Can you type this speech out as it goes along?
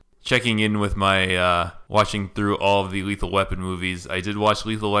checking in with my watching through all of the Lethal Weapon movies. I did watch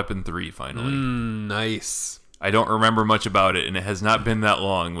Lethal Weapon 3 finally. Nice. I don't remember much about it, and it has not been that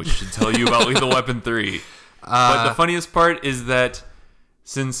long, which should tell you about Lethal Weapon 3. But the funniest part is that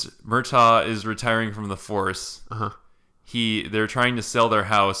since Murtaugh is retiring from the Force, they're trying to sell their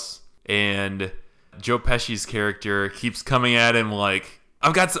house, and Joe Pesci's character keeps coming at him like,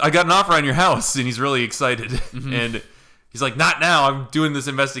 I got an offer on your house, and he's really excited. And he's like, not now, I'm doing this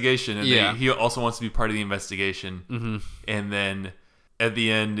investigation. And he also wants to be part of the investigation. And then at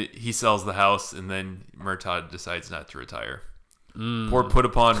the end, he sells the house, and then Murtaugh decides not to retire. Poor put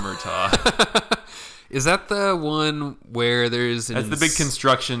upon Murtaugh. Is that the one where there's... That's the big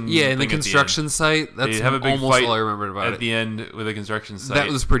construction in the construction site. That's they have a big almost fight all I remembered about at the end with a construction site. That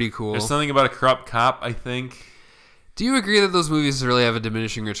was pretty cool. There's something about a corrupt cop, I think. Do you agree that those movies really have a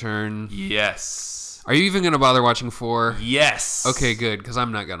diminishing return? Yes. Are you even going to bother watching 4? Yes. Okay, good, because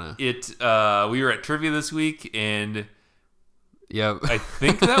I'm not going to. We were at Trivia this week, and... Yep. I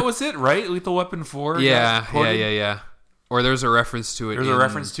think that was it, right? Lethal Weapon 4? Yeah. Or there's a reference to it. There's a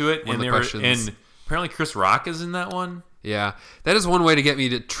reference to it, and apparently Chris Rock is in that one. Yeah. That is one way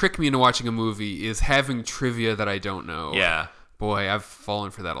to trick me into watching a movie, is having trivia that I don't know. Yeah. Boy, I've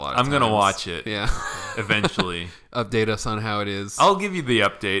fallen for that a lot of times. I'm going to watch it. Yeah. Eventually. Update us on how it is. I'll give you the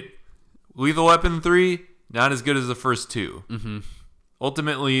update. Lethal Weapon 3, not as good as the first 2.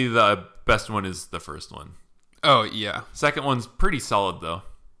 Ultimately, the best one is the first one. Oh, yeah. Second one's pretty solid, though.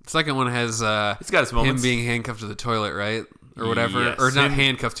 Second one has it's got its moments. Him being handcuffed to the toilet, right? Or whatever. Yes. Or not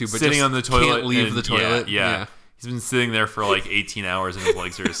handcuffed to, but sitting just on the toilet can't leave the toilet. Yeah. He's been sitting there for like 18 hours and his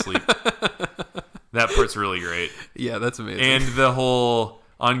legs are asleep. That part's really great. Yeah, that's amazing. And the whole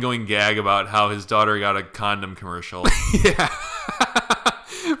ongoing gag about how his daughter got a condom commercial. Yeah.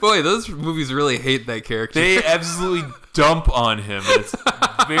 Boy, those movies really hate that character. They absolutely dump on him. It's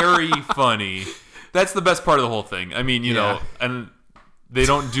very funny. That's the best part of the whole thing. I mean, you know, and they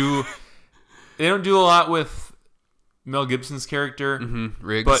don't do a lot with Mel Gibson's character,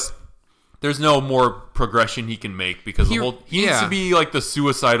 Riggs. But there's no more progression he can make because he needs to be like the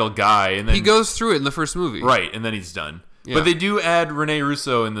suicidal guy, and then he goes through it in the first movie, right? And then he's done. Yeah. But they do add Rene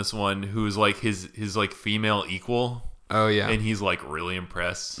Russo in this one, who's like his like female equal. Oh yeah, and he's like really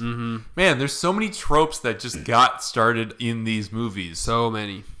impressed. Man, there's so many tropes that just got started in these movies. So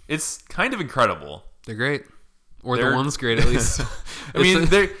many. It's kind of incredible. They're great. Or the one's great, at least. I mean,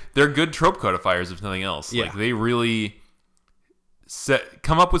 they're good trope codifiers, if nothing else. Yeah. Like, they really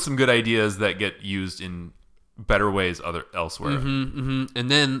come up with some good ideas that get used in better ways elsewhere. And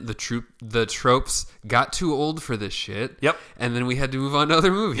then the tropes got too old for this shit. Yep. And then we had to move on to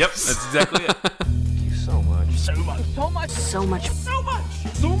other movies. Yep, that's exactly it. Thank you so much. So much. So much. So much. So much.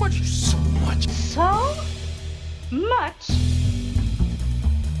 So much. So much. So much.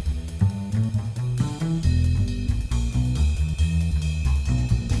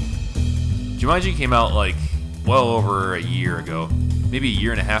 Jumanji came out like well over a year ago, maybe a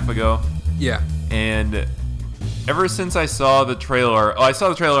year and a half ago. Yeah. And ever since I saw the trailer, and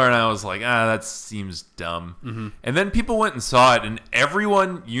I was like, that seems dumb. And then people went and saw it, and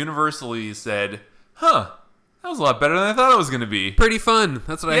everyone universally said, that was a lot better than I thought it was going to be. Pretty fun.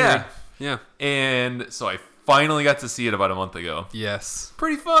 That's what I heard. Yeah. And so I finally got to see it about a month ago. Yes.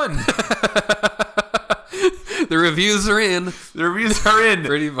 Pretty fun. The reviews are in.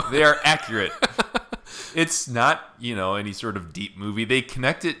 Pretty fun. They are accurate. It's not, any sort of deep movie. They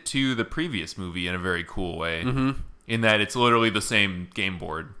connect it to the previous movie in a very cool way. In that it's literally the same game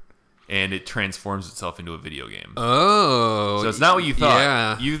board. And it transforms itself into a video game. Oh. So it's not what you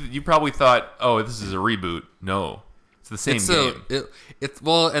thought. Yeah. You probably thought, this is a reboot. No. It's the same game.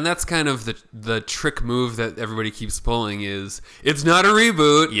 And that's kind of the trick move that everybody keeps pulling is, it's not a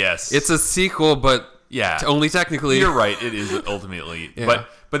reboot. Yes. It's a sequel, but only technically. You're right. It is ultimately. Yeah.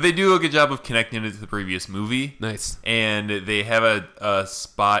 But they do a good job of connecting it to the previous movie. Nice. And they have a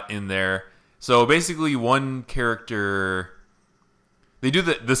spot in there. So basically one character... They do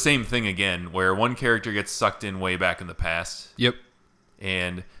the same thing again, where one character gets sucked in way back in the past. Yep.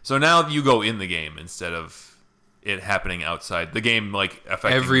 And so now you go in the game instead of it happening outside. The game, like,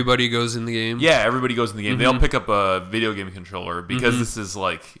 affecting... Everybody goes in the game? Yeah, everybody goes in the game. They all pick up a video game controller because this is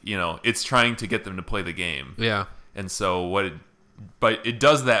like, it's trying to get them to play the game. Yeah. And so but it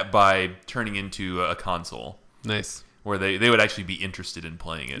does that by turning into a console. Nice. Where they would actually be interested in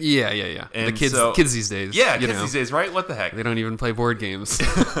playing it. Yeah. And the kids these days. Yeah, these days, right? What the heck? They don't even play board games.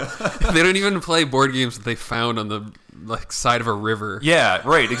 They don't even play board games that they found on the side of a river. Yeah,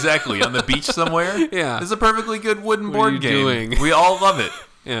 right, exactly. On the beach somewhere. Yeah. It's a perfectly good wooden What board are you game. doing? We all love it.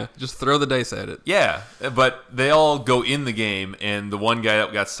 Yeah, just throw the dice at it. Yeah, but they all go in the game, and the one guy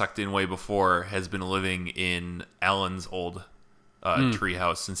that got sucked in way before has been living in Alan's old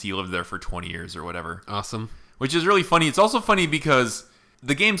treehouse since he lived there for 20 years or whatever. Awesome. Which is really funny. It's also funny because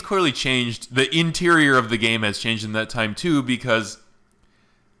the game's clearly changed. The interior of the game has changed in that time too, because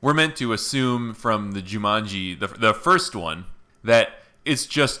we're meant to assume from the Jumanji, the first one, that it's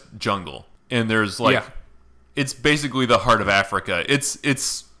just jungle. And there's it's basically the heart of Africa.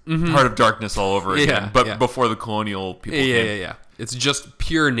 It's Heart of Darkness all over again, but before the colonial people came. Yeah. It's just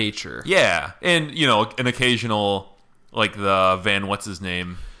pure nature. Yeah, and an occasional, like the Van what's his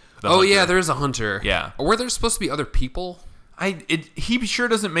name? Yeah, there is a hunter. Yeah. Were there supposed to be other people? He sure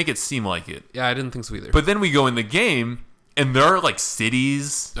doesn't make it seem like it. Yeah, I didn't think so either. But then we go in the game, and there are like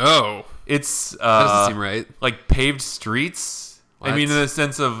cities. Oh. It's that doesn't seem right. Like paved streets. What? I mean, in the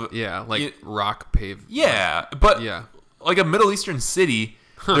sense of rock paved. Yeah, but yeah, like a Middle Eastern city,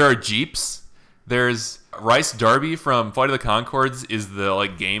 there are jeeps. There's Rice Darby from Flight of the Conchords is the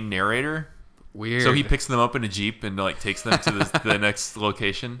like game narrator. Weird. So he picks them up in a jeep and like takes them to the next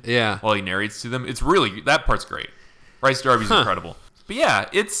location. Yeah. While he narrates to them, it's really that part's great. Rice Darby's incredible. But yeah,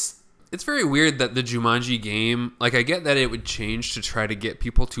 it's very weird that the Jumanji game, like I get that it would change to try to get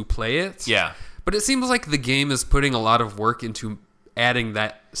people to play it. Yeah. But it seems like the game is putting a lot of work into adding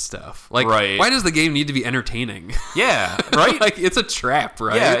that stuff. Like, right. Why does the game need to be entertaining? Yeah, right? Like, it's a trap,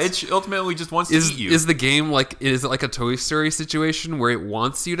 right? Yeah, it ultimately just wants to eat you. Is the game is it like a Toy Story situation where it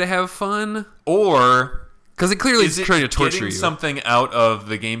wants you to have fun? Or because it clearly is trying to torture getting you. Something out of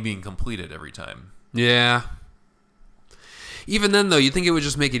the game being completed every time. Yeah. Even then, though, you'd think it would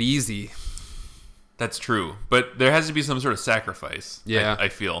just make it easy. That's true. But there has to be some sort of sacrifice, yeah. I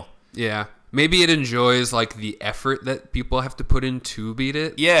feel. Yeah. Maybe it enjoys like the effort that people have to put in to beat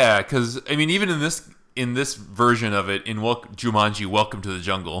it. Yeah, because I mean, even in this version of it, in Jumanji, Welcome to the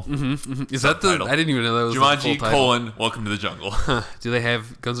Jungle. Is that the? I didn't even know that was Jumanji the full title. Welcome to the Jungle. Do they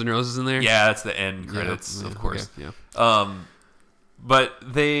have Guns N' Roses in there? Yeah, that's the end credits, of course. Okay, yeah. But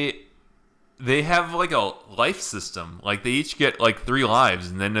they have like a life system. Like they each get like 3 lives,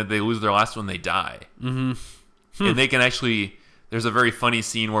 and then if they lose their last one, they die. Mm-hmm. And they can actually. There's a very funny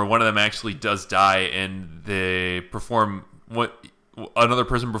scene where one of them actually does die, and they perform another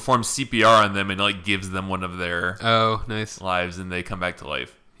person performs CPR on them and like gives them one of their nice lives, and they come back to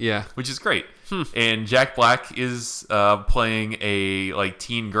life. Yeah, which is great. And Jack Black is playing a like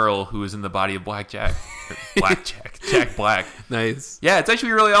teen girl who is in the body of Jack Black. Nice. Yeah, it's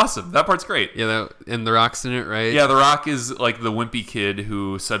actually really awesome. That part's great. Yeah, and The Rock's in it, right? Yeah, The Rock is like the wimpy kid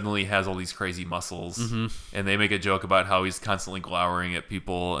who suddenly has all these crazy muscles, and they make a joke about how he's constantly glowering at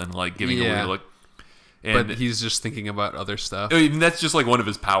people and like giving a weird look. And but he's just thinking about other stuff. I mean, that's just like one of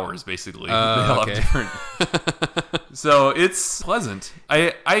his powers, basically. They all okay. have different. So it's pleasant.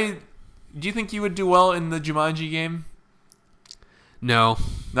 Do you think you would do well in the Jumanji game? No,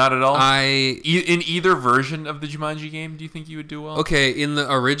 not at all. In either version of the Jumanji game, do you think you would do well? Okay, in the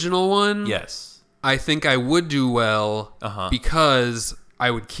original one, yes, I think I would do well because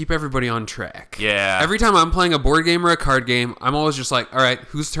I would keep everybody on track. Yeah. Every time I'm playing a board game or a card game, I'm always just like, all right,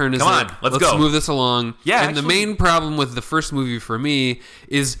 whose turn is it? Come on, let's go. Move this along. Yeah. And the main problem with the first movie for me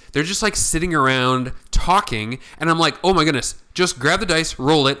is they're just like sitting around talking, and I'm like, oh my goodness, just grab the dice,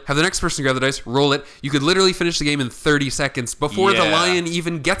 roll it, have the next person grab the dice, roll it. You could literally finish the game in 30 seconds before the lion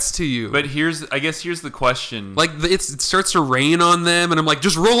even gets to you. But here's the question. Like, it starts to rain on them, and I'm like,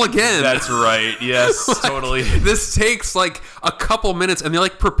 just roll again. That's right. Yes, like, totally. This takes like a couple minutes, and they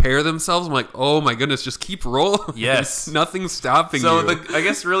like prepare themselves. I'm like, oh my goodness, just keep rolling. Yes. Nothing's stopping you. So I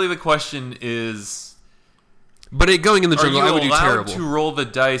guess really the question is... But going in the jungle, I would do terrible. Are you allowed to roll the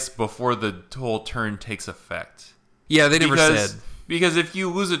dice before the whole turn takes effect? Yeah, they never said. Because if you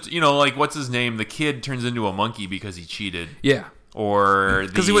lose it, like, what's his name? The kid turns into a monkey because he cheated. Yeah. Or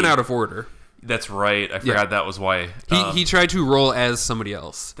because he went out of order. That's right. I forgot that was why. He tried to roll as somebody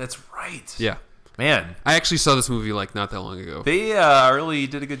else. That's right. Yeah. Man. I actually saw this movie, like, not that long ago. They really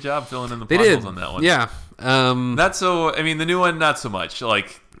did a good job filling in the plot holes on that one. Yeah. Not so... I mean, the new one, not so much.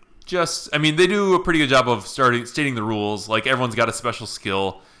 Like, they do a pretty good job of stating the rules. Like, everyone's got a special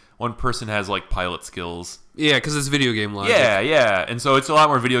skill. One person has, like, pilot skills. Yeah, because it's video game logic. Yeah. And so it's a lot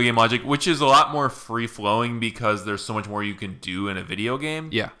more video game logic, which is a lot more free-flowing because there's so much more you can do in a video game.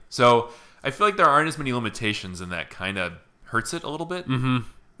 Yeah. So I feel like there aren't as many limitations, and that kind of hurts it a little bit. Mm-hmm.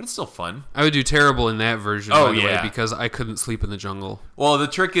 But it's still fun. I would do terrible in that version, by the way, because I couldn't sleep in the jungle. Well, the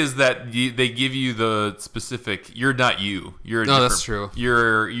trick is that they give you the specific... You're not you. You're that's true.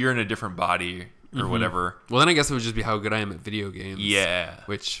 You're in a different body... or whatever. Well, then I guess it would just be how good I am at video games. Yeah.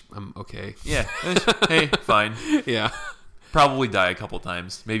 Which I'm okay. Yeah. Hey, fine. Yeah. Probably die a couple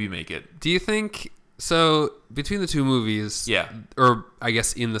times. Maybe make it. Do you think so? Between the two movies, Yeah. or I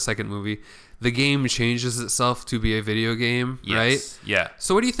guess in the second movie, the game changes itself to be a video game, Yes. right? Yeah.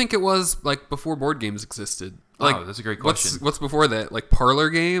 So what do you think it was like before board games existed? Like, Oh, that's a great question. What's before that? Like parlor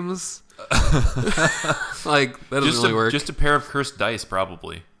games? Like that doesn't really work. Just a pair of cursed dice,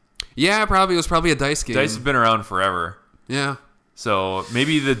 probably. Yeah, probably it was probably a dice game. Dice have been around forever. Yeah. So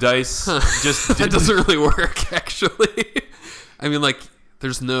maybe the dice just That didn't. doesn't really work, actually. I mean, like,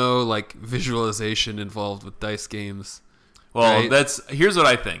 there's no like visualization involved with dice games. Well, right? here's what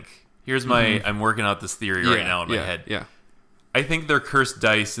I think. Here's my I'm working out this theory right now in my head. Yeah. I think they're cursed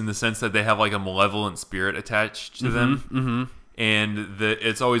dice in the sense that they have like a malevolent spirit attached to them. And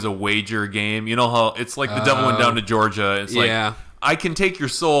it's always a wager game. You know how it's like the devil went down to Georgia. It's Yeah. like, I can take your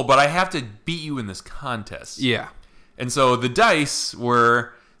soul, but I have to beat you in this contest. Yeah. And so the dice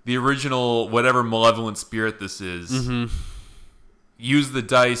were the original, whatever malevolent spirit this is, use the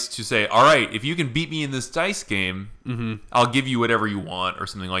dice to say, all right, if you can beat me in this dice game, I'll give you whatever you want or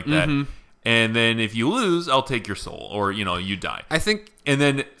something like that. And then if you lose, I'll take your soul or, you die. I think. And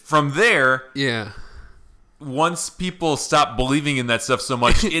then from there, Yeah. once people stopped believing in that stuff so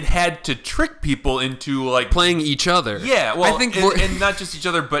much, it had to trick people into like Playing each other. Yeah, well, I think and not just each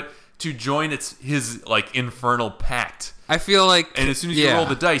other, but to join his like infernal pact. I feel like. And as soon as you roll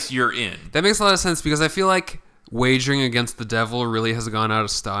the dice, you're in. That makes a lot of sense because I feel like wagering against the devil really has gone out of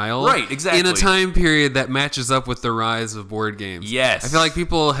style. Right, exactly. In a time period that matches up with the rise of board games. Yes. I feel like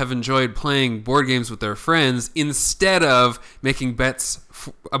people have enjoyed playing board games with their friends instead of making bets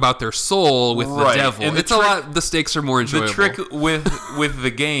about their soul with the devil. And the stakes are more enjoyable. The trick with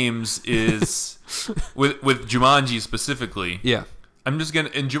the games is with Jumanji specifically. Yeah. I'm just gonna,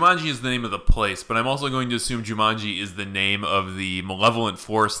 and Jumanji is the name of the place, but I'm also going to assume Jumanji is the name of the malevolent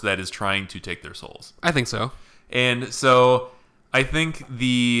force that is trying to take their souls. I think so. And so I think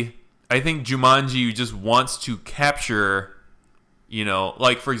Jumanji just wants to capture,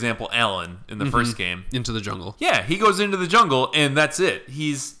 like for example, Alan in the first game. Into the jungle. Yeah, he goes into the jungle and that's it.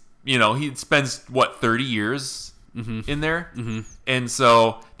 He's, he spends 30 years in there. And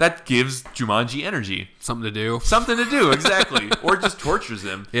so that gives Jumanji energy. Something to do. Something to do, exactly. Or just tortures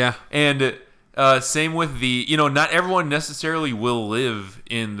him. Yeah. And same with the, not everyone necessarily will live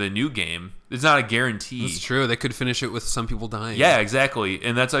in the new game. It's not a guarantee. It's true. They could finish it with some people dying. Yeah, exactly.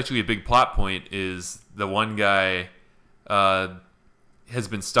 And that's actually a big plot point is the one guy has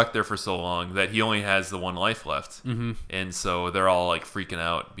been stuck there for so long that he only has the one life left. And so they're all like freaking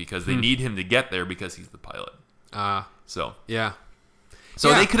out because they need him to get there because he's the pilot. So yeah.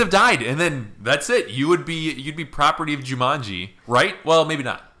 So they could have died, and then that's it. You'd be property of Jumanji, right? Well, maybe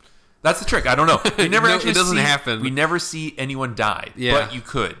not. That's the trick. I don't know. We never It doesn't happen. We never see anyone die. Yeah. But you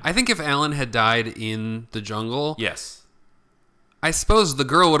could. I think if Alan had died in the jungle, Yes. I suppose the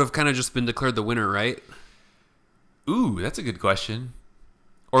girl would have kind of just been declared the winner, right? Ooh, that's a good question.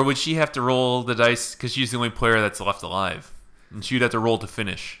 Or would she have to roll the dice because she's the only player that's left alive, and she'd have to roll to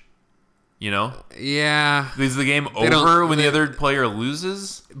finish? Yeah. Is the game don't- over when the other player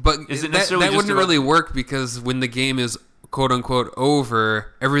loses? But Is it that necessarily just wouldn't about- really work because when the game is quote unquote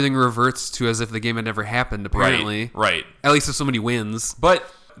over, everything reverts to as if the game had never happened, apparently. Right. At least if somebody wins. But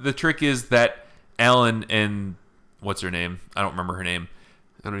the trick is that Alan and what's her name? I don't remember her name.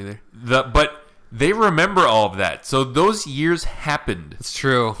 I don't either. But they remember all of that. So those years happened. It's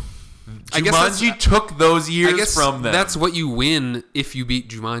true. Jumanji took those years from them. That's what you win if you beat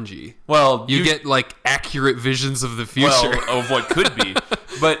Jumanji. Well, You get like accurate visions of the future. well of what could be.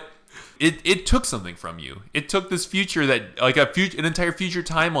 But it took something from you. It took this future that like an entire future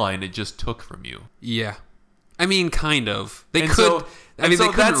timeline. It just took from you. Yeah. I mean, kind of. They And could. so- I mean, and so they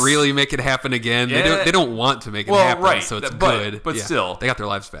couldn't that's- really make it happen again. Yeah. They don't want to make it Well, happen, right, so it's but- good. but Yeah. still. They got their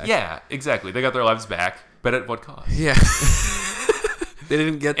lives back. Yeah, exactly. They got their lives back, but at what cost? Yeah. They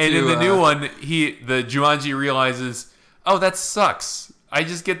didn't get And to... in the new one, the Jumanji realizes, oh, that sucks. I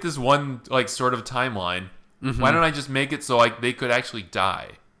just get this one like sort of timeline. Why don't I just make it so like they could actually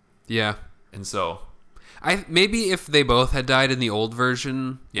die? Yeah. And so, Maybe if they both had died in the old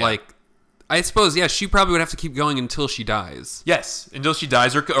version, Yeah. like... I suppose, yeah, she probably would have to keep going until she dies. yes, until she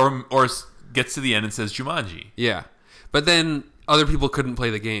dies or gets to the end and says Jumanji. Yeah. But then other people couldn't play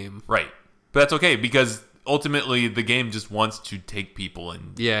the game. Right. But that's okay because ultimately the game just wants to take people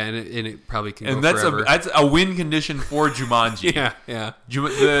and Yeah, and it probably can go that's forever. that's a win condition for Jumanji. Yeah.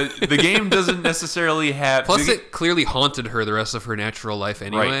 The game doesn't necessarily have Plus, it clearly haunted her the rest of her natural life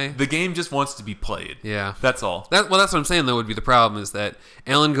anyway. right. The game just wants to be played. Yeah. That's all. That's what I'm saying, though, would be the problem is that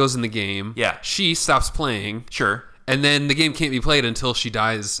Ellen goes in the game. Yeah. She stops playing. Sure. And then the game can't be played until she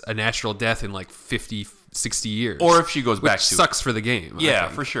dies a natural death in like 50 60 years. Or if she goes back which to sucks for the game. I Yeah,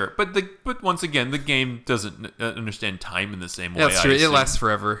 think. for sure. But once again, the game doesn't understand time in the same way. That's true. I It assume. lasts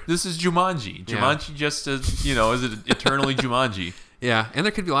forever. This is Jumanji. Yeah. Jumanji just is, is it eternally Jumanji? Yeah, and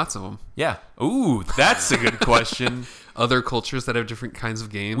there could be lots of them. Yeah. Ooh, that's a good question. Other cultures that have different kinds of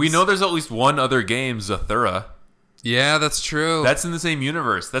games. We know there's at least one other game, Zathura. Yeah, that's true. That's in the same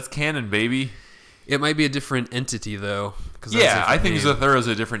universe. That's canon, baby. It might be a different entity, though. 'Cause that's a Yeah, I think different game. Zathura is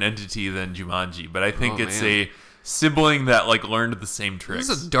a different entity than Jumanji, but I think Oh, it's man. a sibling that learned the same tricks.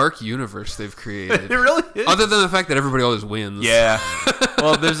 This is a dark universe they've created. It really is. Other than the fact that everybody always wins. Yeah.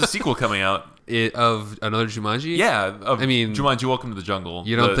 Well, there's a sequel coming out. Of another Jumanji? Yeah. I mean, Jumanji: Welcome to the Jungle.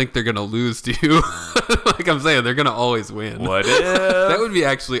 You don't think they're going to lose, do you? Like I'm saying, they're going to always win. What if? That would be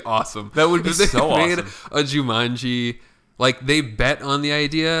actually awesome. That would be If they so made awesome. a Jumanji, they bet on the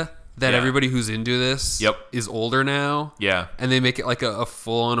idea that Yeah. everybody who's into this Yep. is older now. Yeah. And they make it like a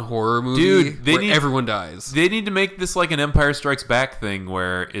full-on horror movie Dude, they where need- everyone dies. They need to make this like an Empire Strikes Back thing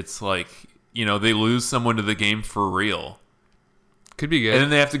where it's they lose someone to the game for real. Could be good. And then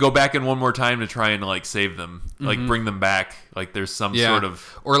they have to go back in one more time to try and save them, bring them back. There's some yeah. sort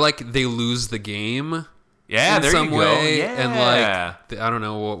of Or they lose the game yeah, in there some you go. way. Yeah, And I don't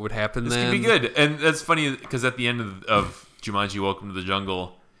know what would happen this then. could be good. And that's funny because at the end of Jumanji: Welcome to the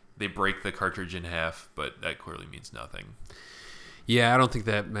Jungle, they break the cartridge in half, but that clearly means nothing. Yeah, I don't think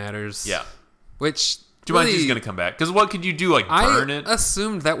that matters. Yeah, Which Jumanji's really, gonna come back because what could you do? Burn it? I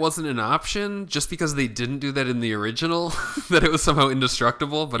assumed that wasn't an option just because they didn't do that in the original, that it was somehow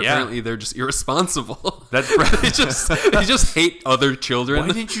indestructible, but Yeah. apparently they're just irresponsible. That's right. they just hate other children.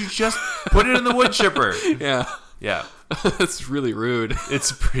 Why didn't you just put it in the wood chipper? Yeah. Yeah, That's really rude.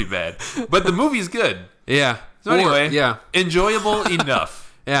 it's pretty bad, but the movie's good. Yeah. So anyway, yeah. enjoyable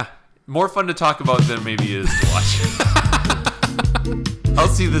enough. Yeah. More fun to talk about than maybe it is to watch. I'll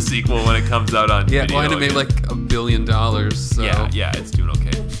see the sequel when it comes out on Yeah, video. well, and it made again. $1 billion, so. Yeah, it's doing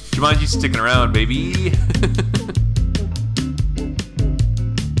okay. Jumanji's sticking around, baby.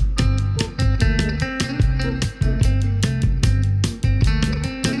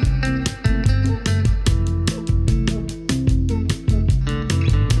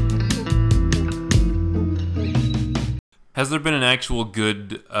 Has there been an actual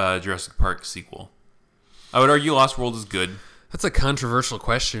good Jurassic Park sequel? I would argue Lost World is good. That's a controversial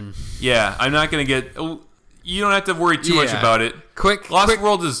question. Yeah, I'm not going to get... You don't have to worry too much Yeah. about it. Quick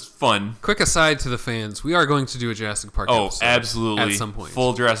World is fun. Quick aside to the fans, we are going to do a Jurassic Park Oh, episode. absolutely. At some point.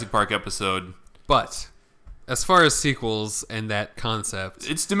 Full Jurassic Park episode. But, as far as sequels and that concept...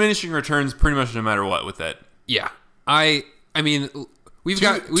 It's diminishing returns pretty much no matter what with that. Yeah. I mean, we've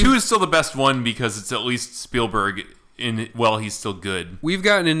Two is still the best one because it's at least Spielberg he's still good. We've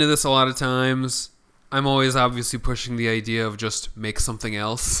gotten into this a lot of times. I'm always obviously pushing the idea of just make something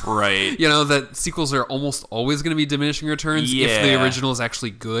else. Right. That sequels are almost always going to be diminishing returns if the Yeah. original is actually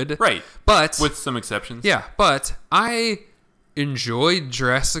good. Right. But With some exceptions. yeah, but I enjoyed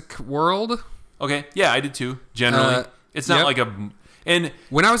Jurassic World. Okay. Yeah, I did too. Generally. It's not yep. like a... And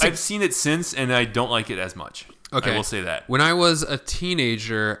When I was I've seen it since, and I don't like it as much. Okay. I will say that. When I was a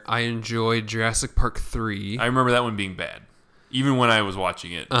teenager, I enjoyed Jurassic Park 3. I remember that one being bad. Even when I was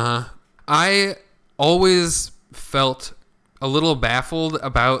watching it. I always felt a little baffled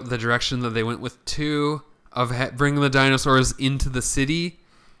about the direction that they went with 2 of bringing the dinosaurs into the city.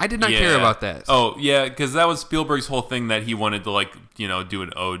 I did not care about that. Oh, yeah, because that was Spielberg's whole thing that he wanted to, do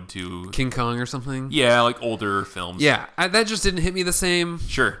an ode to... King Kong or something? Yeah, older films. Yeah, that just didn't hit me the same.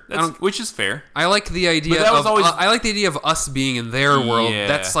 Sure. Which is fair. I like the idea But that was of always- I like the idea of us being in their world. Yeah.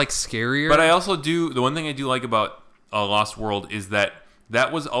 That's scarier. But I also do... The one thing I do like about Lost World is that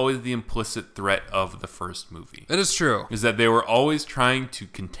was always the implicit threat of the first movie. That is true. Is that they were always trying to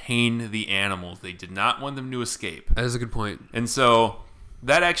contain the animals. They did not want them to escape. That is a good point. And so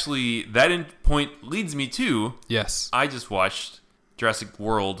that point leads me to... Yes. I just watched Jurassic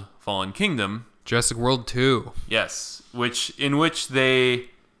World Fallen Kingdom. Jurassic World 2. Yes, in which they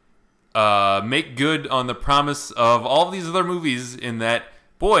make good on the promise of all these other movies in that,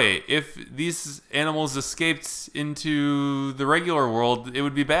 boy, if these animals escaped into the regular world, it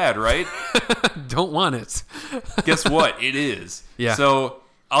would be bad, right? Don't want it. Guess what? It is. Yeah. So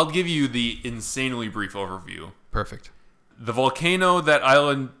I'll give you the insanely brief overview. Perfect. The volcano that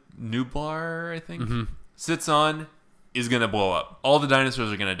Island Nublar, I think, sits on is going to blow up. All the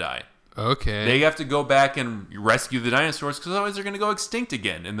dinosaurs are going to die. Okay. They have to go back and rescue the dinosaurs because otherwise they're going to go extinct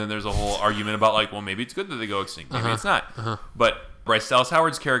again. And then there's a whole argument about well, maybe it's good that they go extinct. Maybe it's not. But Bryce Dallas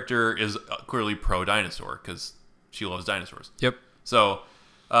Howard's character is clearly pro-dinosaur because she loves dinosaurs. Yep. So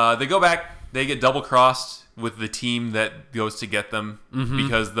they go back. they get double crossed with the team that goes to get them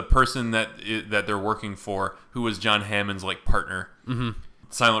because the person that they're working for, who was John Hammond's like partner,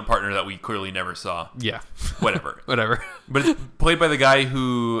 silent partner that we clearly never saw. Yeah. Whatever. Whatever. But it's played by the guy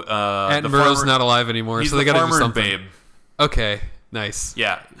who Attenborough's not alive anymore, so they got to do something. Babe. Okay. Nice.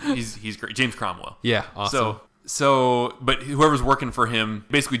 Yeah, he's great. James Cromwell. Yeah. Awesome. But whoever's working for him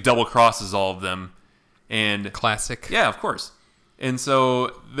basically double crosses all of them, and classic. Yeah, of course. And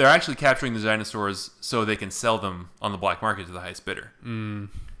so they're actually capturing the dinosaurs so they can sell them on the black market to the highest bidder.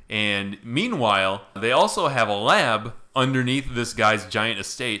 And meanwhile, they also have a lab underneath this guy's giant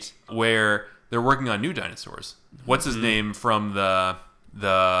estate where they're working on new dinosaurs. What's his name from the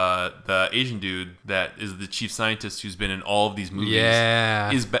Asian dude that is the chief scientist who's been in all of these movies?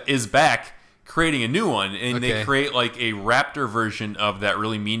 Yeah. Is back creating a new one, and they create like a raptor version of that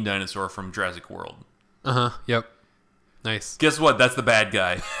really mean dinosaur from Jurassic World. Yep. Nice. Guess what? That's the bad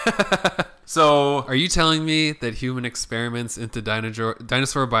guy. So, are you telling me that human experiments into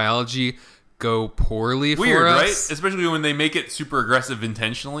dinosaur biology go poorly for us? Weird, right? Especially when they make it super aggressive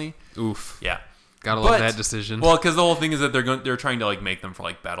intentionally. Oof. Yeah. Gotta love that decision. Well, because the whole thing is that they're trying to like make them for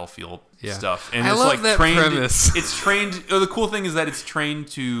like battlefield stuff, and I it's love like that trained. premise. It's trained. The cool thing is that it's trained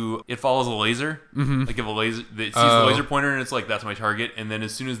to. It follows a laser. Like if a laser, it sees the laser pointer, and it's like that's my target. And then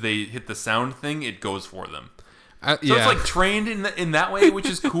as soon as they hit the sound thing, it goes for them. So it's like trained in that way, which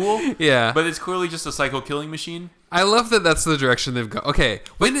is cool. Yeah. But it's clearly just a psycho killing machine. I love that that's the direction they've gone. Okay,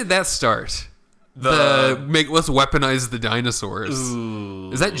 when did that start? Let's weaponize the dinosaurs.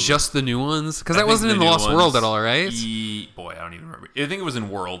 Ooh. Is that just the new ones? Because that wasn't in the Lost World at all, right? Boy, I don't even remember. I think it was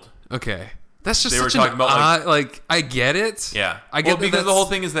in World. Okay. That's just they were such talking an about odd, like I get it. Yeah, I get because the whole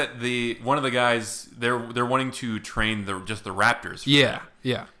thing is that one of the guys they're wanting to train the raptors. Yeah.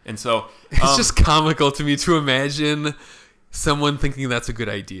 And so it's just comical to me to imagine someone thinking that's a good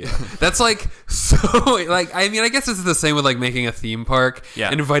idea. That's like so like I mean I guess it's the same with like making a theme park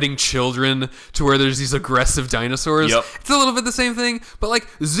and inviting children to where there's these aggressive dinosaurs. Yep. It's a little bit the same thing, but like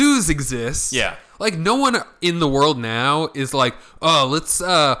zoos exist. Yeah. Like no one in the world now is like, "Oh, let's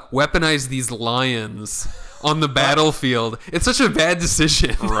weaponize these lions on the battlefield." It's such a bad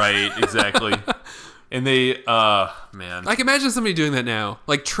decision. Right, exactly. And they man. I can imagine somebody doing that now,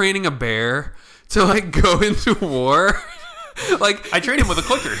 like training a bear to like go into war. Like I trained him with a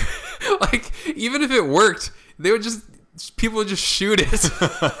clicker. Like even if it worked, people would just shoot it.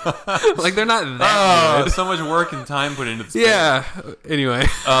 Like they're not that good. So much work and time put into this. Yeah. Anyway.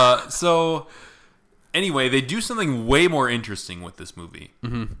 Anyway, they do something way more interesting with this movie,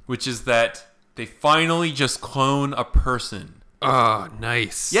 which is that they finally just clone a person. Oh,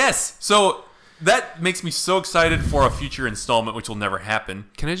 nice. Yes. So that makes me so excited for a future installment, which will never happen.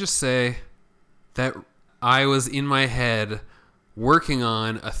 Can I just say that I was in my head working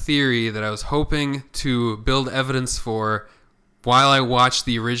on a theory that I was hoping to build evidence for while I watched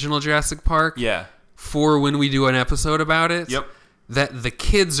the original Jurassic Park. Yeah. For when we do an episode about it. Yep. That the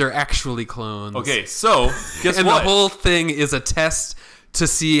kids are actually clones. Okay, so guess and what? The whole thing is a test to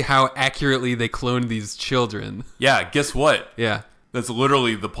see how accurately they cloned these children. Yeah, guess what? Yeah. That's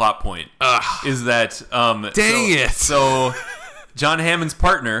literally the plot point. Ugh. Is that Dang it. So John Hammond's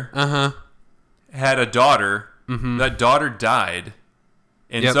partner had a daughter. That daughter died.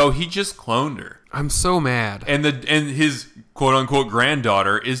 And so he just cloned her. I'm so mad. And his quote unquote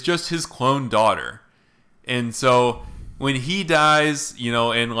granddaughter is just his clone daughter. And so when he dies,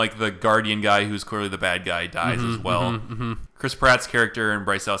 and like the Guardian guy who's clearly the bad guy dies as well. Chris Pratt's character and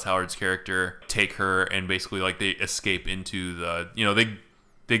Bryce Dallas Howard's character take her and basically like they escape into the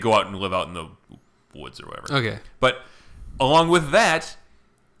they go out and live out in the woods or whatever. Okay. But along with that,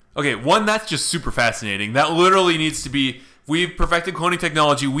 one, that's just super fascinating. That literally needs to be, we've perfected cloning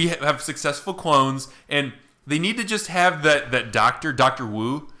technology. We have successful clones, and they need to just have that Dr.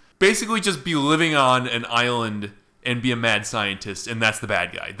 Wu, basically just be living on an island and be a mad scientist, and that's the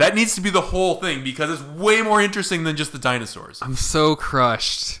bad guy. That needs to be the whole thing because it's way more interesting than just the dinosaurs. I'm so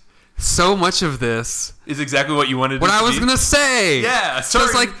crushed. So much of this is exactly what you wanted. What I was gonna say. Yeah. So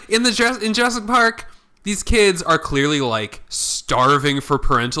it's like in Jurassic Park, these kids are clearly like starving for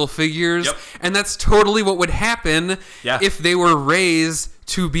parental figures, and that's totally what would happen if they were raised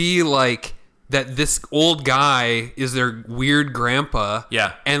to be like that. This old guy is their weird grandpa,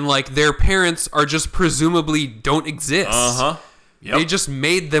 and like their parents are just presumably don't exist. They just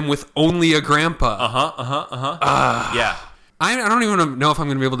made them with only a grandpa. Yeah. I don't even know if I'm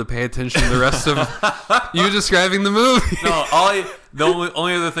going to be able to pay attention to the rest of you describing the movie. No, the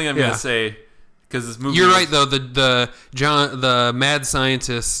only other thing I'm going to say, Because this movie You're right, though. The mad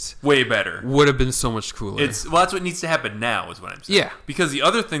scientist way better. would have been so much cooler. That's what needs to happen now, is what I'm saying. Yeah. Because the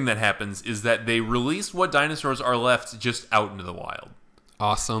other thing that happens is that they release what dinosaurs are left just out into the wild.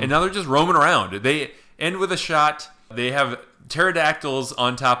 Awesome. And now they're just roaming around. They end with a shot. They have pterodactyls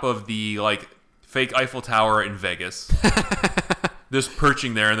on top of the fake Eiffel Tower in Vegas. Just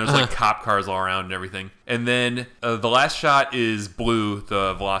perching there, and there's cop cars all around and everything. And then the last shot is Blue,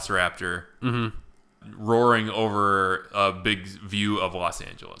 the Velociraptor, roaring over a big view of Los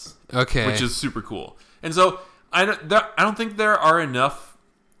Angeles. Okay. Which is super cool. And so I don't think there are enough.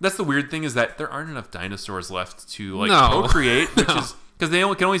 That's the weird thing, is that there aren't enough dinosaurs left to procreate, which is because they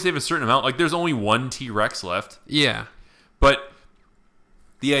can only save a certain amount. Like, there's only one T-Rex left. Yeah. But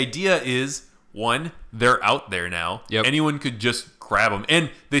the idea is, one, they're out there now. Yep. Anyone could just grab them.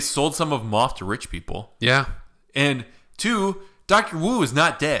 And they sold some of them off to rich people. Yeah. And two, Dr. Wu is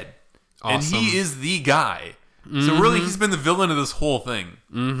not dead. Awesome. And he is the guy. So really, he's been the villain of this whole thing.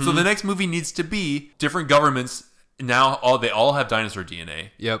 So the next movie needs to be different governments. Now they all have dinosaur DNA.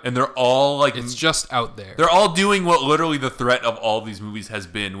 Yep. And they're all it's just out there. They're all doing what literally the threat of all these movies has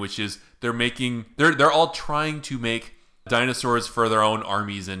been, which is they're all trying to make dinosaurs for their own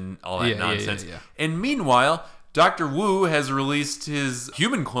armies and all that nonsense. Yeah. And meanwhile, Dr. Wu has released his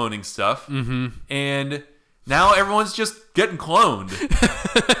human cloning stuff, and now everyone's just getting cloned.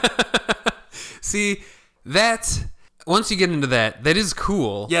 See, that once you get into that is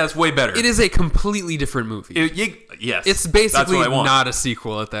cool. Yeah, it's way better. It is a completely different movie. Yes. It's basically that's what I want. not a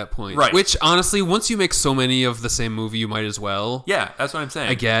sequel at that point. Right. Which, honestly, once you make so many of the same movie, you might as well. Yeah, that's what I'm saying.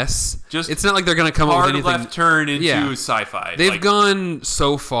 I guess. Just it's not like they're going to come up with hard anything. left turn into sci-fi. They've gone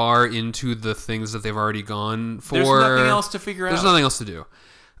so far into the things that they've already gone for. There's nothing else to figure out. There's nothing else to do.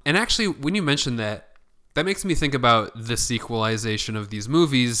 And actually, when you mention that makes me think about the sequelization of these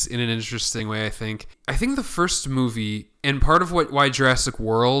movies in an interesting way, I think. I think the first movie, and part of why Jurassic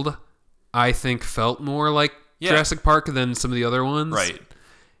World, I think, felt more like Jurassic Park than some of the other ones. Right.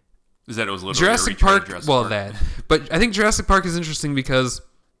 Is that it was literally Jurassic Park, that. But I think Jurassic Park is interesting because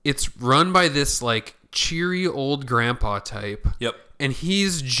it's run by this, cheery old grandpa type. Yep. And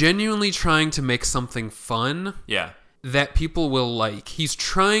he's genuinely trying to make something fun. Yeah. That people will like. He's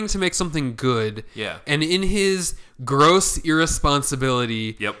trying to make something good. Yeah. And in his gross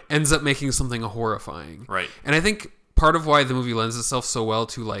irresponsibility, Yep. ends up making something horrifying. Right. And I think part of why the movie lends itself so well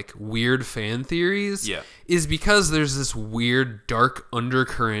to weird fan theories is because there's this weird dark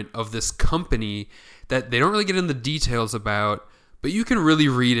undercurrent of this company that they don't really get in the details about, but you can really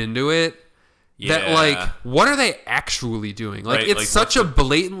read into it. Yeah. That, what are they actually doing? Right, it's such a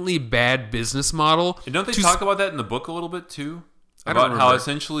blatantly bad business model. And don't they talk about that in the book a little bit, too? I don't About how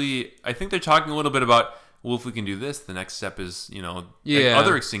essentially, I think they're talking a little bit about, well, if we can do this, the next step is,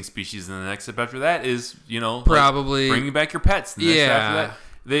 other extinct species, and the next step after that is, probably bringing back your pets. And the next after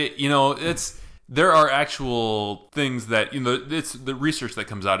that, there are actual things that, it's the research that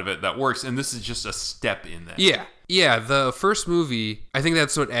comes out of it that works, and this is just a step in that. Yeah. Yeah, the first movie, I think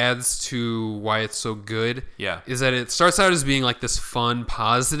that's what adds to why it's so good. Yeah. Is that it starts out as being this fun,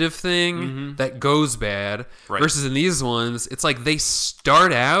 positive thing that goes bad. Right. Versus in these ones, it's they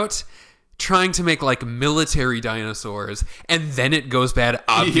start out trying to make military dinosaurs, and then it goes bad,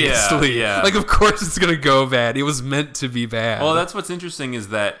 obviously. Yeah. Of course it's going to go bad. It was meant to be bad. Well, that's what's interesting, is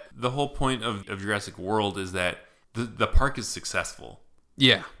that the whole point of Jurassic World is that the park is successful.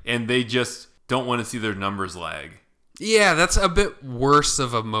 Yeah. And they just don't want to see their numbers lag. Yeah, that's a bit worse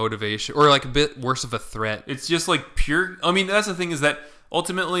of a motivation, or a bit worse of a threat. It's just pure. I mean, that's the thing, is that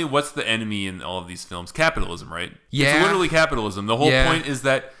ultimately, what's the enemy in all of these films? Capitalism, right? Yeah. It's literally capitalism. The whole point is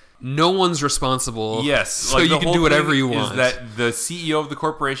that no one's responsible. Yes, so you can do whatever you want. Is that the CEO of the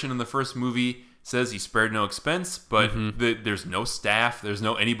corporation in the first movie says he spared no expense, but there's no staff, there's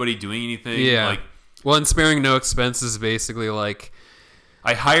no anybody doing anything. Yeah. Well, and sparing no expense is basically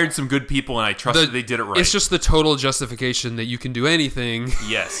I hired some good people and I trusted they did it right. It's just the total justification that you can do anything.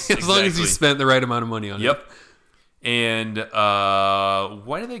 Yes, as long as you spent the right amount of money on it. Yep. And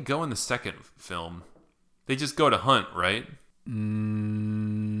why do they go in the second film? They just go to hunt, right?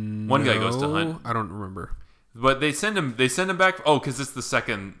 One guy goes to hunt. I don't remember. But they send him back. Oh, because it's the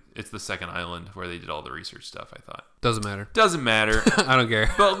second island where they did all the research stuff, I thought. Doesn't matter. Doesn't matter. I don't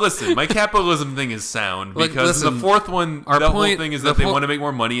care. But listen, my capitalism thing is sound, because the fourth one, whole thing is that they want to make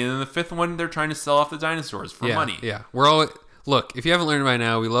more money, and then the fifth one, they're trying to sell off the dinosaurs for money. Yeah. Look, if you haven't learned by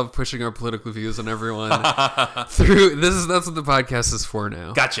now, we love pushing our political views on everyone that's what the podcast is for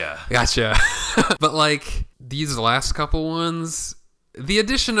now. Gotcha. But these last couple ones, the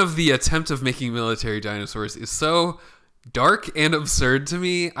addition of the attempt of making military dinosaurs is so dark and absurd to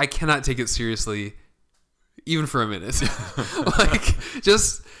me. I cannot take it seriously, even for a minute. Like,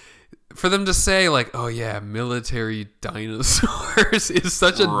 just for them to say, like, oh yeah, military dinosaurs is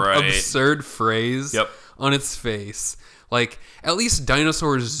such an absurd phrase on its face. Like, at least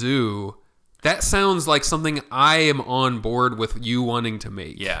Dinosaur Zoo, that sounds like something I am on board with you wanting to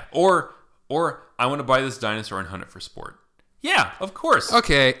make. Yeah. Or I want to buy this dinosaur and hunt it for sport. Yeah, of course.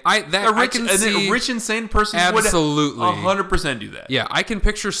 Okay, I can see a rich, insane person absolutely would 100% do that. Yeah, I can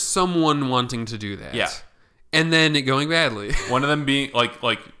picture someone wanting to do that. Yeah. And then it going badly. One of them being like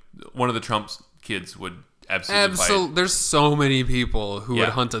one of the Trump's kids would absolutely. There's so many people who would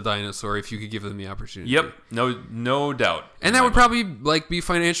hunt a dinosaur if you could give them the opportunity. Yep, no doubt. And that would probably like be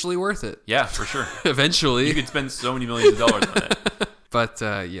financially worth it. Yeah, for sure. Eventually, you could spend so many millions of dollars on it. But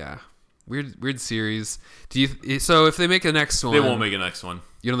yeah. Weird series. So if they make a next one, they won't make a next one.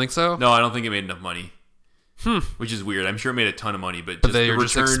 You don't think so? No, I don't think it made enough money. Which is weird. I'm sure it made a ton of money, but they're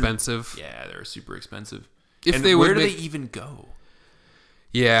just expensive. Yeah, they're super expensive. Where do they even go?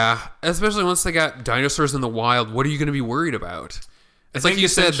 Yeah, especially once they got dinosaurs in the wild. What are you going to be worried about? It's like you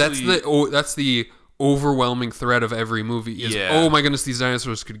said. That's the overwhelming threat of every movie. Is oh my goodness, these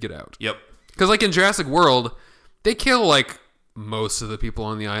dinosaurs could get out. Yep. Because like in Jurassic World, they kill like most of the people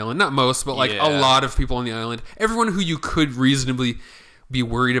on the island. Not most, but like a lot of people on the island. Everyone who you could reasonably be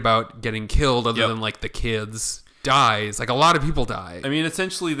worried about getting killed, other than like the kids, dies. Like a lot of people die. I mean,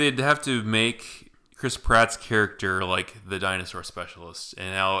 essentially, they'd have to make Chris Pratt's character like the dinosaur specialist,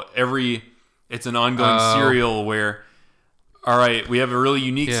 and now it's an ongoing serial where, all right, we have a really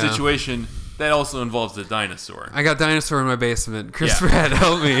unique situation that also involves a dinosaur. I got dinosaur in my basement. Chris Pratt,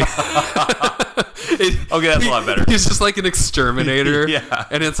 help me. Okay, that's a lot better. He's just like an exterminator. Yeah.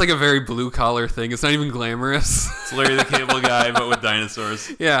 And it's like a very blue collar thing. It's not even glamorous. It's Larry the Cable Guy, but with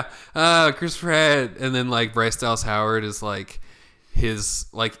dinosaurs. Yeah. Chris Pratt. And then like Bryce Dallas Howard is like she's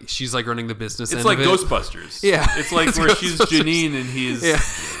like running the business. It's like Ghostbusters. Yeah. It's like where she's Janine and he's. Yeah.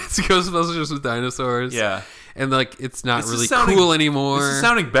 It's Ghostbusters with dinosaurs. Yeah. And like it's not really cool anymore. This is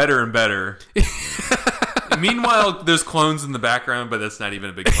sounding better and better. Meanwhile, there's clones in the background, but that's not even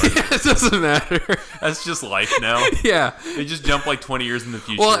a big part of it. It doesn't matter. That's just life now. Yeah. They just jump like 20 years in the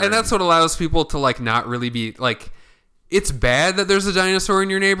future. Well, and that's what allows people to like not really be like, it's bad that there's a dinosaur in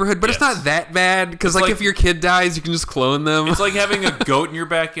your neighborhood, but it's not that bad because like if your kid dies, you can just clone them. It's like having a goat in your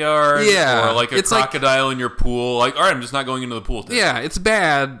backyard, or like a crocodile in your pool. Like, all right, I'm just not going into the pool today. Yeah, it's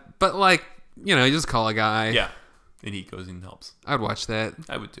bad, but like, you just call a guy. Yeah, and he goes and helps. I'd watch that.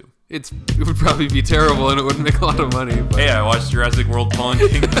 I would too. It would probably be terrible and it wouldn't make a lot of money. But. Hey, I watched Jurassic World Fallen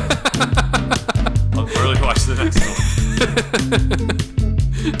Kingdom. I'll clearly watch the next one.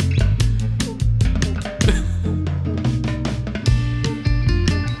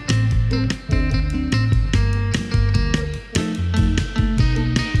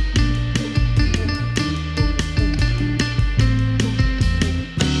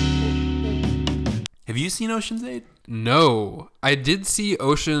 Have you seen Ocean's 8? No. I did see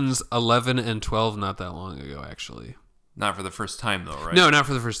Oceans 11 and 12 not that long ago, actually. Not for the first time, though, right? No, not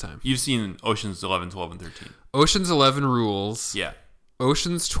for the first time. You've seen Oceans 11, 12, and 13. Oceans 11 rules. Yeah.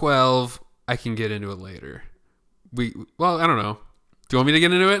 Oceans 12, I can get into it later. Well, I don't know. Do you want me to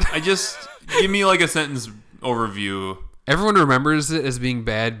get into it? Give me like a sentence overview. Everyone remembers it as being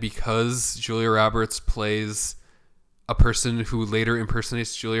bad because Julia Roberts plays a person who later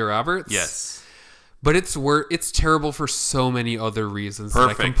impersonates Julia Roberts. Yes. But it's terrible for so many other reasons.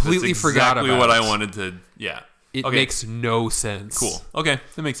 Perfect. That I completely forgot about. Exactly what I wanted to. Yeah. It makes no sense. Cool. Okay,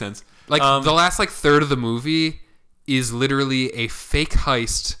 that makes sense. Like the last third of the movie is literally a fake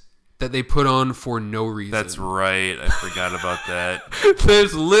heist that they put on for no reason. That's right. I forgot about that.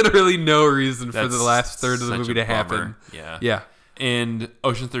 There's literally no reason for the last third of the movie to happen. Yeah. Yeah. And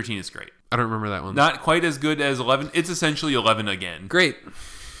Ocean 13 is great. I don't remember that one. Not quite as good as 11. It's essentially 11 again. Great.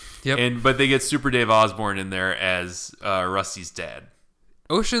 Yep. But they get Super Dave Osborne in there as Rusty's dad.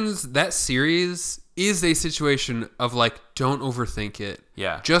 Oceans, that series is a situation of like, don't overthink it.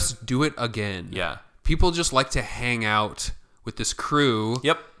 Yeah. Just do it again. Yeah. People just like to hang out with this crew.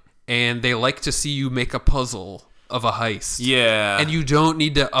 Yep. And they like to see you make a puzzle of a heist. Yeah. And you don't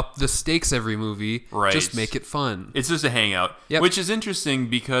need to up the stakes every movie. Right. Just make it fun. It's just a hangout. Yep. Which is interesting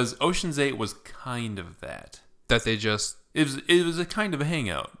because Ocean's 8 was kind of that. That they just... It was a kind of a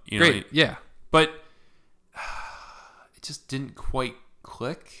hangout. Great, yeah. But it just didn't quite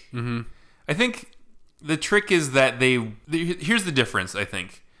click. Mm-hmm. I think the trick is that here's the difference, I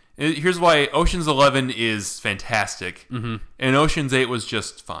think. Here's why Ocean's 11 is fantastic, and Ocean's 8 was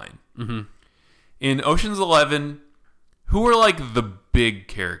just fine. Mm-hmm. In Ocean's 11, who are like the big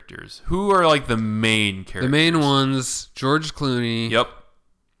characters? Who are like the main characters? The main ones: George Clooney.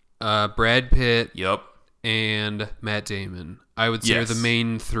 Yep. Brad Pitt. Yep. And Matt Damon. I would say are the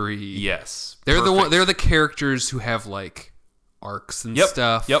main three. Yes. They're Perfect. They're the characters who have like arcs and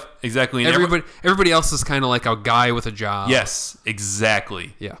stuff. Yep. Exactly. And everybody else is kind of like a guy with a job. Yes.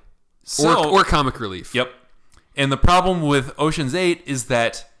 Exactly. Yeah. So, or comic relief. Yep. And the problem with Ocean's 8 is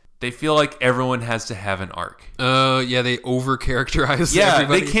that they feel like everyone has to have an arc. Yeah, they over-characterize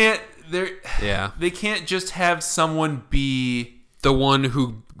everybody. They can't just have someone be the one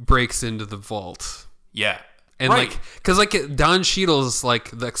who breaks into the vault. Yeah. And because Don Cheadle's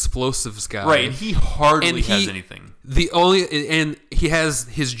like the explosives guy. Right, and he hardly has anything. And he has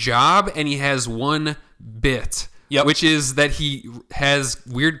his job and he has one bit. Yep. Which is that he has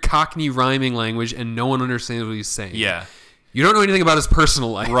weird Cockney rhyming language and no one understands what he's saying. Yeah. You don't know anything about his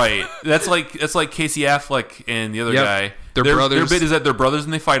personal life. Right. That's like Casey Affleck and the other guy. They're brothers. Their bit is that they're brothers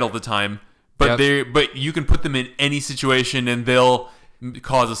and they fight all the time. But but you can put them in any situation and they'll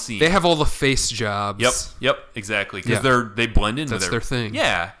cause a scene. They have all the face jobs. Yep, exactly. Because they blend in with That's their thing.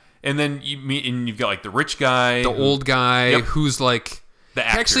 Yeah. And then you've got like the rich guy. The old guy who's like the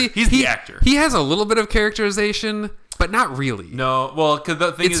actor. Actually, he's the actor. He has a little bit of characterization, but not really. No, well, because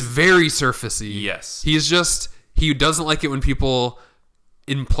the thing it's very surfacey. Yes. He doesn't like it when people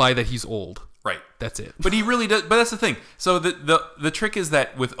imply that he's old. Right. That's it. But he really does. But that's the thing. So the trick is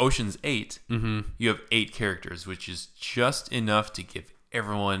that with Ocean's 8, you have 8 characters, which is just enough to give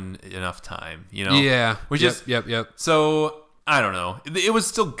everyone enough time. You know. Yeah. Yep. So I don't know. It was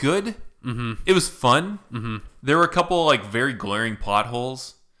still good. Mm-hmm. It was fun. Mm-hmm. There were a couple like very glaring plot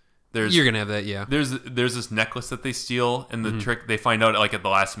holes. You're gonna have that, yeah. There's this necklace that they steal, and the trick they find out like at the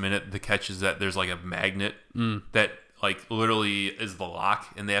last minute. The catch is that there's like a magnet that like literally is the lock,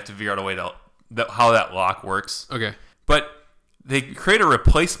 and they have to figure out a way to how that lock works. Okay, but they create a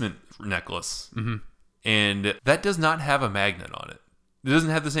replacement necklace, and that does not have a magnet on it. It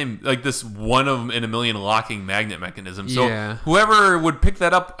doesn't have the same like this one in a million locking magnet mechanism. So whoever would pick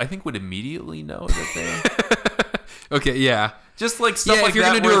that up, I think would immediately know that they. Okay, yeah. Just like stuff like that. If you're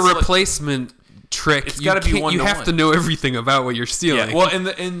going to do a replacement trick, it's got to be one. You have to know everything about what you're stealing. Yeah. Well,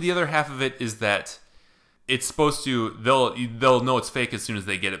 and the other half of it is that it's supposed to. They'll know it's fake as soon as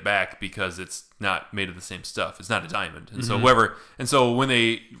they get it back because it's not made of the same stuff. It's not a diamond, and so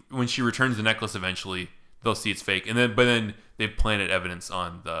when she returns the necklace eventually, they'll see it's fake, but then they planted evidence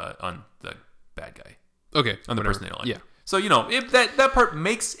on the bad guy. Okay. On the person they don't like. Yeah. So that part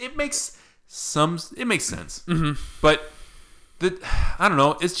makes sense. Mm-hmm. But I don't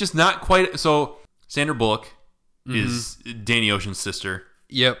know. It's just not quite. So Sandra Bullock is Danny Ocean's sister.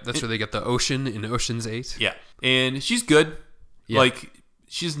 Yep, that's where they get the ocean in Ocean's 8. Yeah, and she's good. Yeah. Like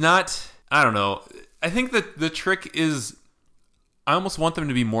she's not. I don't know. I think that the trick is, I almost want them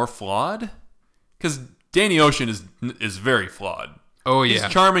to be more flawed, because Danny Ocean is very flawed. Oh yeah,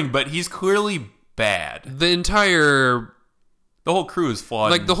 he's charming, but he's clearly bad. The whole crew is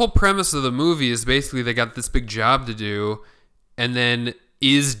flawed. Like the whole premise of the movie is basically they got this big job to do, and then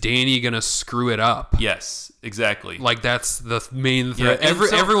is Danny gonna screw it up? Yes, exactly. Like that's the main threat. Yeah,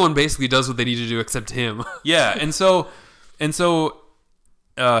 everyone basically does what they need to do except him. Yeah, and so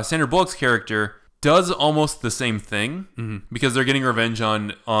Sandra Bullock's character does almost the same thing because they're getting revenge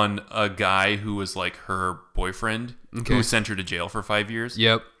on a guy who was like her boyfriend who sent her to jail for 5 years.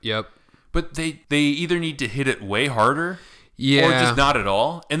 Yep. But they either need to hit it way harder, or just not at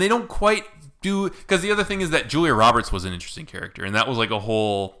all, and they don't quite do. Because the other thing is that Julia Roberts was an interesting character, and that was like a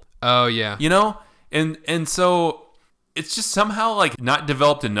whole. Oh yeah. And so it's just somehow like not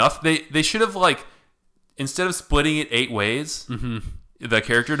developed enough. They should have like, instead of splitting it 8 ways. The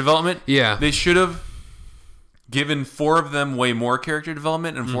character development, they should have given 4 of them way more character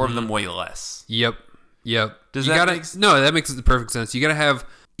development and 4 of them way less. Yep. Does that make sense? No, that makes perfect sense. You gotta have,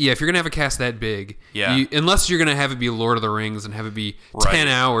 if you're gonna have a cast that big, unless you're gonna have it be Lord of the Rings and have it be 10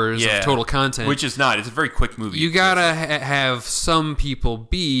 hours of total content, which is not. It's a very quick movie. You gotta have some people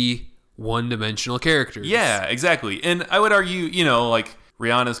be one-dimensional characters. Yeah, exactly. And I would argue, like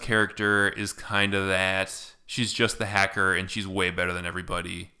Rihanna's character is kind of that. She's just the hacker, and she's way better than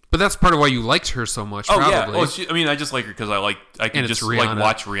everybody. But that's part of why you liked her so much, probably. Yeah. I just like her because I can just Rihanna. like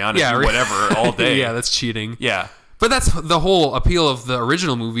watch Rihanna do whatever all day. Yeah, that's cheating. Yeah. But that's the whole appeal of the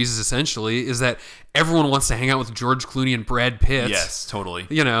original movies, essentially, is that everyone wants to hang out with George Clooney and Brad Pitt. Yes, totally.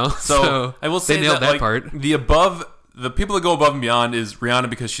 So I will say they nailed that like, part. The people that go above and beyond is Rihanna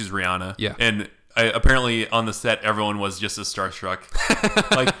because she's Rihanna. Yeah. And apparently on the set, everyone was just as starstruck.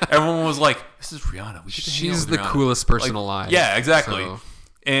 Like everyone was like, "This is Rihanna. She's the coolest person alive." Yeah, exactly. So.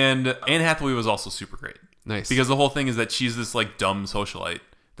 And Anne Hathaway was also super great. Nice. Because the whole thing is that she's this like dumb socialite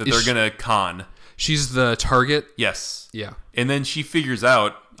that they're going to con. She's the target? Yes. Yeah. And then she figures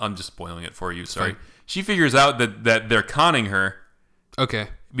out, I'm just spoiling it for you, sorry. Fine. She figures out that they're conning her. Okay.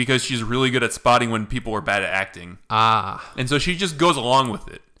 Because she's really good at spotting when people are bad at acting. Ah. And so she just goes along with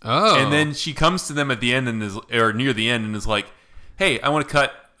it. Oh. And then she comes to them at the end or near the end and is like, hey, I want to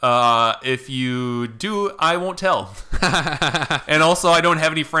cut. If you do, I won't tell. And also, I don't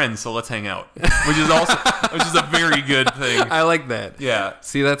have any friends, so let's hang out. Which is a very good thing. I like that. Yeah.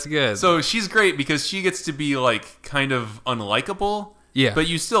 See, that's good. So she's great because she gets to be like kind of unlikable. Yeah. But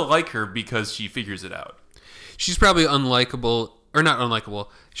you still like her because she figures it out. She's probably unlikable, or not unlikable.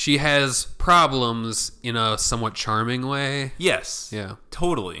 She has problems in a somewhat charming way. Yes. Yeah.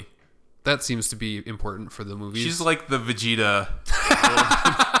 Totally. That seems to be important for the movies. She's like the Vegeta.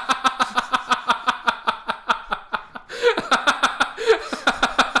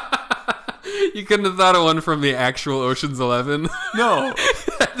 You couldn't have thought of one from the actual Ocean's 11. No.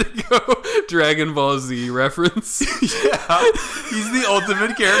 Had to go Dragon Ball Z reference. Yeah. He's the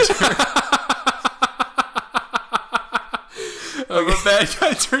ultimate character. Of a bad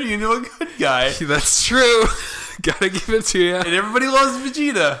guy turning into a good guy. That's true. Gotta give it to you. And everybody loves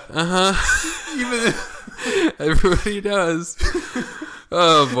Vegeta. Uh-huh. Everybody does.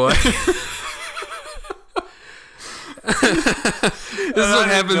 Oh, boy. This is what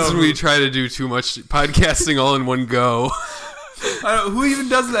happens when we try to do too much podcasting all in one go. Who even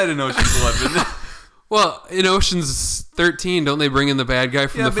does that in Ocean's 11? Well, in Ocean's 13, don't they bring in the bad guy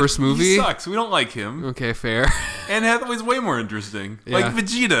from the first movie? He sucks. We don't like him. Okay, fair. Anne Hathaway's way more interesting. Yeah. Like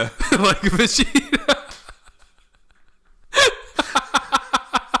Vegeta. Like Vegeta.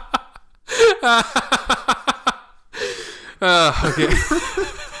 Okay.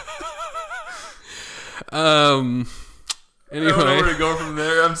 Anyway. I don't know where to go from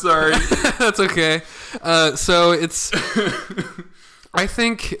there. I'm sorry. That's okay. So it's... I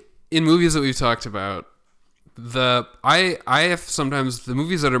think in movies that we've talked about, I have sometimes the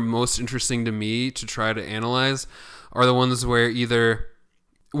movies that are most interesting to me to try to analyze are the ones where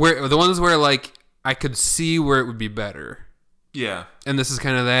like I could see where it would be better. Yeah. And this is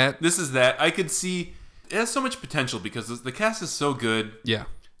kind of that. This is that. I could see it has so much potential because the cast is so good. Yeah.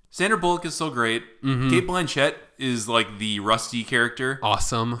 Sandra Bullock is so great. Mm-hmm. Cate Blanchett is like the Rusty character.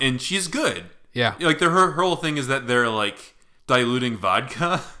 Awesome. And she's good. Yeah. Like her whole thing is that they're like diluting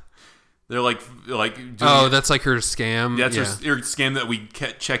vodka. They're like doing that's like her scam. That's her scam that we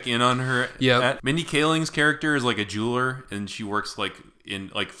check in on her. Yeah. Mindy Kaling's character is like a jeweler, and she works like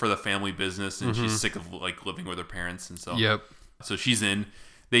in like for the family business, and she's sick of like living with her parents, and so Yep. So she's in.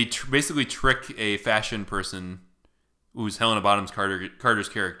 They basically trick a fashion person, who's Helena Bonham Carter's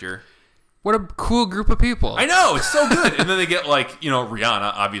character. What a cool group of people. I know, it's so good. And then they get like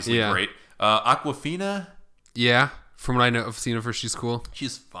Rihanna, obviously Yeah. great. Aquafina. Yeah. From what I know, I've seen of her, she's cool.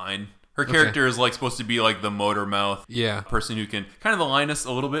 She's fine. Her character is like supposed to be like the motor mouth person who can kind of the Linus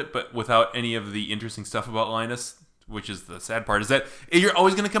a little bit, but without any of the interesting stuff about Linus, which is the sad part, is that you're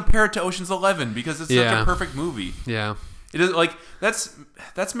always going to compare it to Ocean's 11 because it's such a perfect movie. Yeah. It is like that's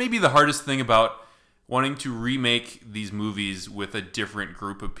maybe the hardest thing about wanting to remake these movies with a different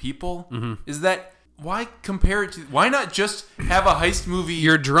group of people is that why compare it to why not just have a heist movie?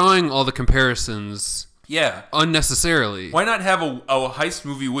 You're drawing all the comparisons. Yeah. Unnecessarily. Why not have a heist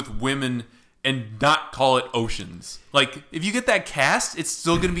movie with women and not call it Oceans? Like, if you get that cast, it's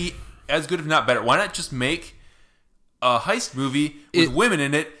still going to be as good, if not better. Why not just make a heist movie with women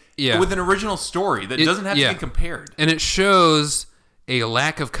in it with an original story that doesn't have to be compared? And it shows a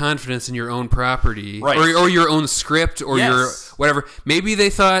lack of confidence in your own property. Right. Or your own script or your whatever. Maybe they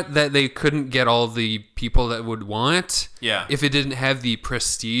thought that they couldn't get all the people that would want if it didn't have the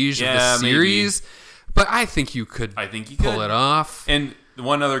prestige of the series. Maybe. But I think you could pull it off. And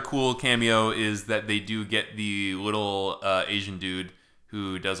one other cool cameo is that they do get the little Asian dude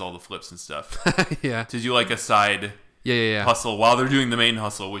who does all the flips and stuff. To do like a side hustle while they're doing the main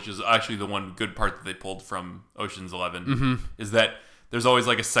hustle, which is actually the one good part that they pulled from Ocean's 11, is that there's always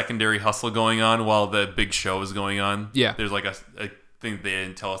like a secondary hustle going on while the big show is going on. Yeah. There's like a thing they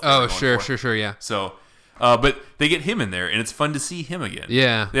didn't tell us. Oh, sure, yeah. So... but they get him in there, and it's fun to see him again.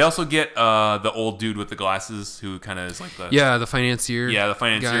 Yeah. They also get the old dude with the glasses who kind of is like the... Yeah, the financier. Yeah, the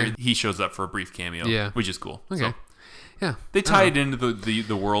financier. Guy. He shows up for a brief cameo, which is cool. Okay. So, yeah. They tie it into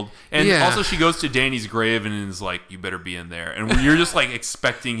the world. And also she goes to Danny's grave and is like, you better be in there. And you're just like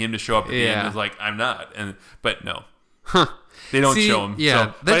expecting him to show up at the end. It's like, I'm not. But no. Huh. They don't show him.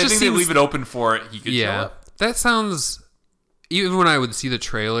 Yeah. So, but I think they leave it open for it. He could show up. That sounds... Even when I would see the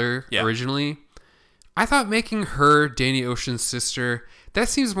trailer originally... I thought making her Danny Ocean's sister, that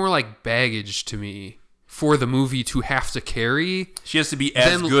seems more like baggage to me. for the movie to have to carry. She has to be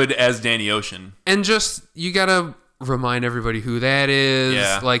as good as Danny Ocean. And just, you gotta remind everybody who that is.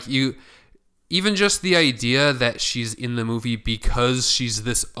 Yeah. Like, even just the idea that she's in the movie because she's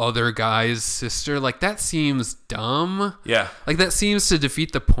this other guy's sister, like, that seems dumb. Yeah. Like, that seems to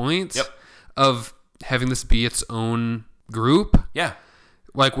defeat the point of having this be its own group. Yeah.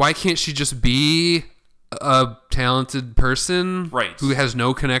 Like, why can't she just be a talented person who has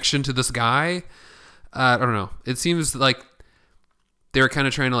no connection to this guy? I don't know. It seems like they're kind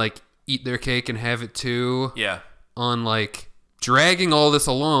of trying to, like, eat their cake and have it too. Yeah. On, like, dragging all this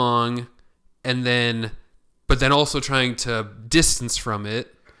along but then also trying to distance from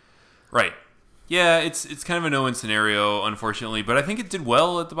it. Right. Yeah, it's kind of a no-win scenario, unfortunately, but I think it did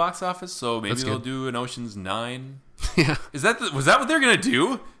well at the box office, so maybe they'll do an Ocean's 9. Yeah. Was that what they're going to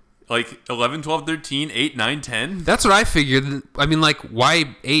do? Like 11, 12, 13, 8, 9, 10? That's what I figured. I mean, like,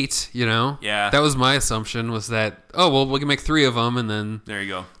 why 8, you know? Yeah. That was my assumption, was that, we can make 3 of them, and then... There you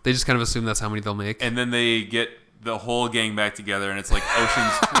go. They just kind of assume that's how many they'll make. And then they get the whole gang back together, and it's like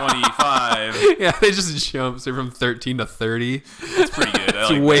Ocean's 25. Yeah, they just jump from 13 to 30. That's pretty good.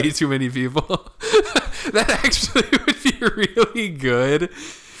 It's way too many people. That actually would be really good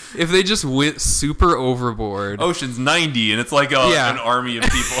if they just went super overboard. Ocean's 90, and it's like an army of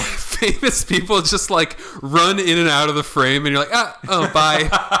people. Famous people just, like, run in and out of the frame, and you're like, bye.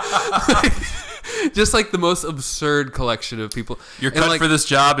 Just, like, the most absurd collection of people. Your cut for this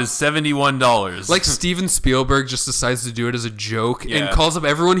job is $71. Like, Steven Spielberg just decides to do it as a joke and calls up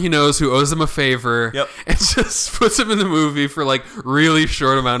everyone he knows who owes him a favor and just puts him in the movie for, like, really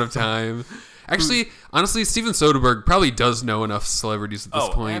short amount of time. Actually, honestly, Steven Soderbergh probably does know enough celebrities at this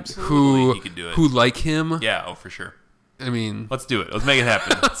point who like him. Yeah, for sure. I mean... Let's do it. Let's make it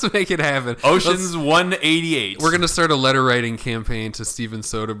happen. Let's make it happen. Ocean's 188. We're going to start a letter writing campaign to Steven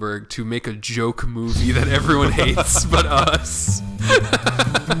Soderbergh to make a joke movie that everyone hates but us.